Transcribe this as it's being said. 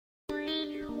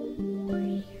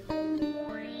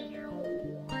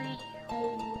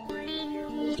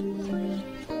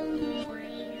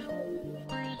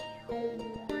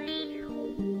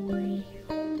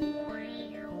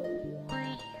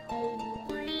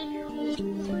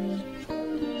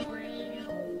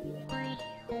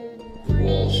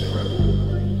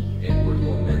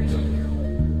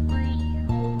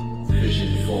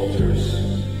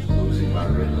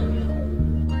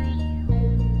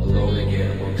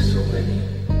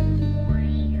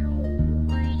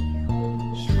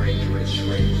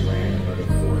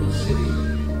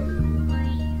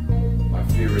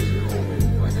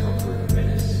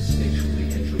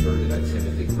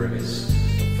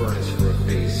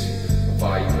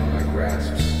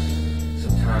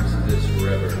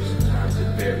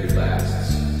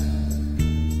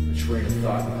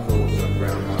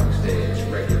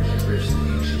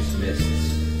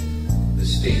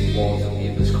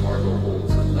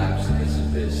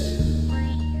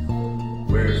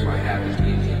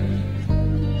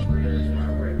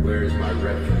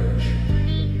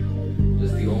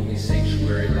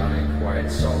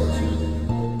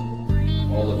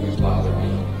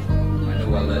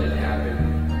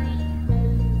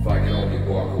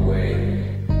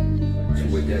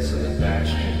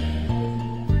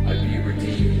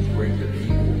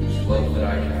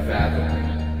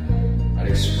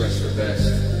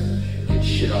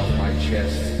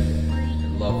chest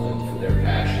and love them for their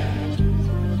passion.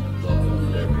 Love them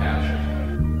for their passion.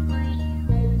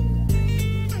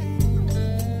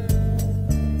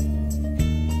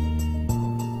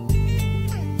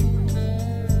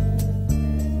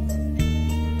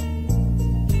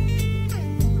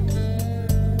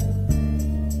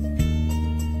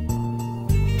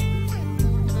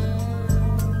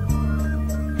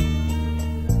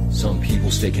 Some people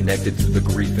stay connected through the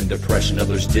grief and depression.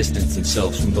 Others distance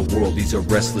themselves from the world. These are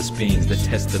restless beings that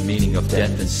test the meaning of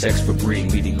death and sex for breeding,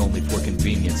 leading only for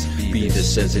convenience. Be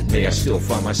this as it may, I still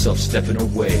find myself stepping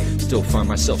away. Still find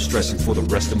myself stressing for the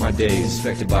rest of my days.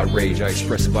 Affected by rage, I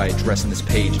express it by addressing this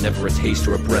page. Never a taste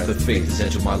or a breath of faith has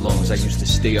entered my lungs. I used to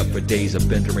stay up for days, a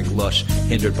bendering lush,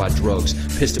 hindered by drugs.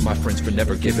 Pissed at my friends for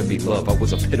never giving me love. I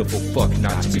was a pitiful fuck,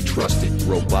 not to be trusted.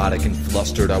 Robotic and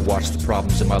flustered, I watched the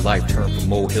problems in my life turn from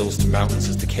molehills to mountains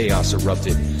as the chaos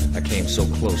erupted. I came so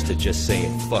close to just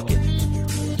saying fuck it.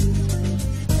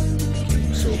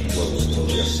 Came so close to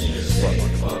just saying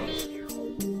fuck it.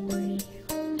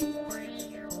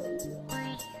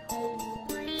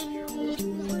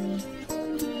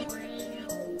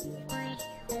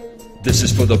 This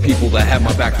is for the people that have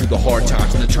my back through the hard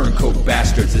times, and the turncoat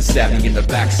bastards that stab me in the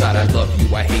backside. I love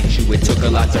you, I hate you, it took a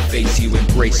lot to face you,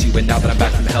 embrace you, and now that I'm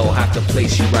back from hell, I have to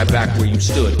place you right back where you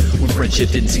stood when friendship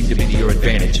didn't seem to be to your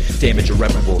advantage. Damage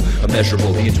irreparable,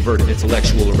 immeasurable, the introverted,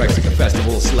 intellectual, erecting a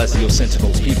festival, celestial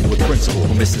sentinels, people with principle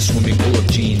who miss the swimming pool of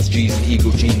genes, G's and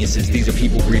ego geniuses. These are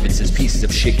people grievances, pieces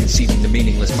of shit conceiving the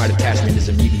meaningless. My detachment is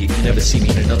immediate, you never see me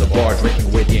in another bar drinking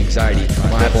away the anxiety.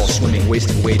 My eyeball swimming,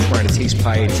 wasting away, trying to taste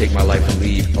pie and take my life and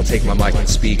leave. I'll take my mic and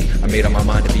speak. I made up my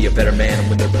mind to be a better man, and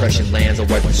when the depression lands, I'll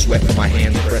wipe the sweat from my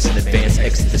hands, press in advance,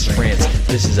 exit this trance.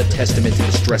 This is a testament to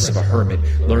the stress of a hermit,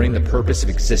 learning the purpose of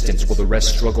existence while the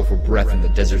rest struggle for breath in the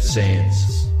desert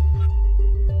sands.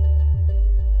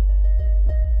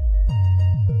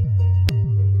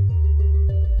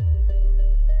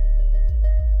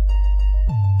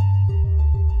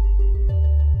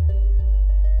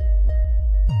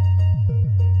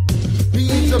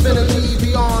 Beings of energy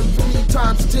beyond 3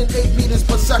 times 10, 8 meters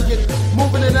per second,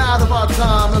 moving in and out of our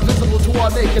time, invisible to our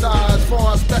naked eyes. For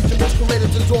our spectrum is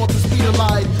created to soar the speed of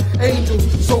light.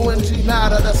 Angels, so into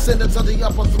matter, descendants of the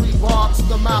upper 3 parts of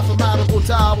the mathematical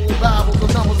tower will babble,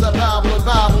 the numbers that babble and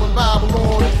babble and babble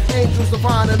on. Angels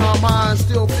divine in our minds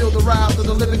still feel the wrath of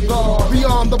the living God.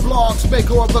 Beyond the blocks,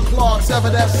 maker of the clocks,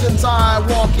 evanescence, eye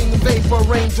walking vapor,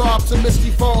 raindrops and misty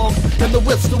fog, and the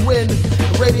whips the wind,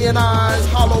 radiant eyes,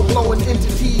 hollow glowing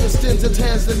entity extends its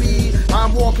hands to me.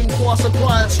 I'm walking across a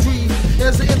quiet street.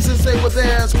 As the instance they were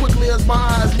there, as quickly as my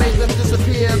eyes made them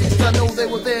disappear. At least I know they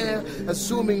were there,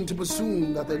 assuming to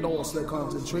presume that they lost their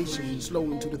concentration,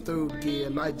 slowing to the 3rd gear,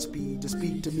 light speed to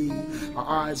speak to me. Our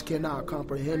eyes cannot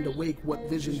comprehend awake what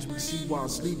visions we see while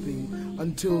sleeping,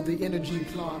 until the energy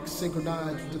clock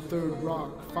synchronized with the 3rd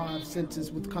rock. 5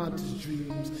 senses with conscious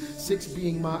dreams, 6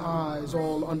 being my eyes,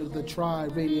 all under the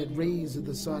tri-radiant rays of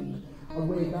the sun.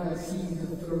 Awake I see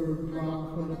the 3rd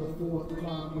rock under the 4th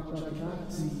clock, which I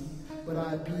cannot see, but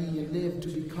I be and live to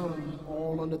become,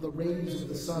 all under the rays of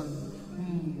the sun.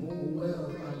 Oh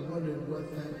well, I wondered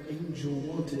what that angel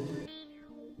wanted.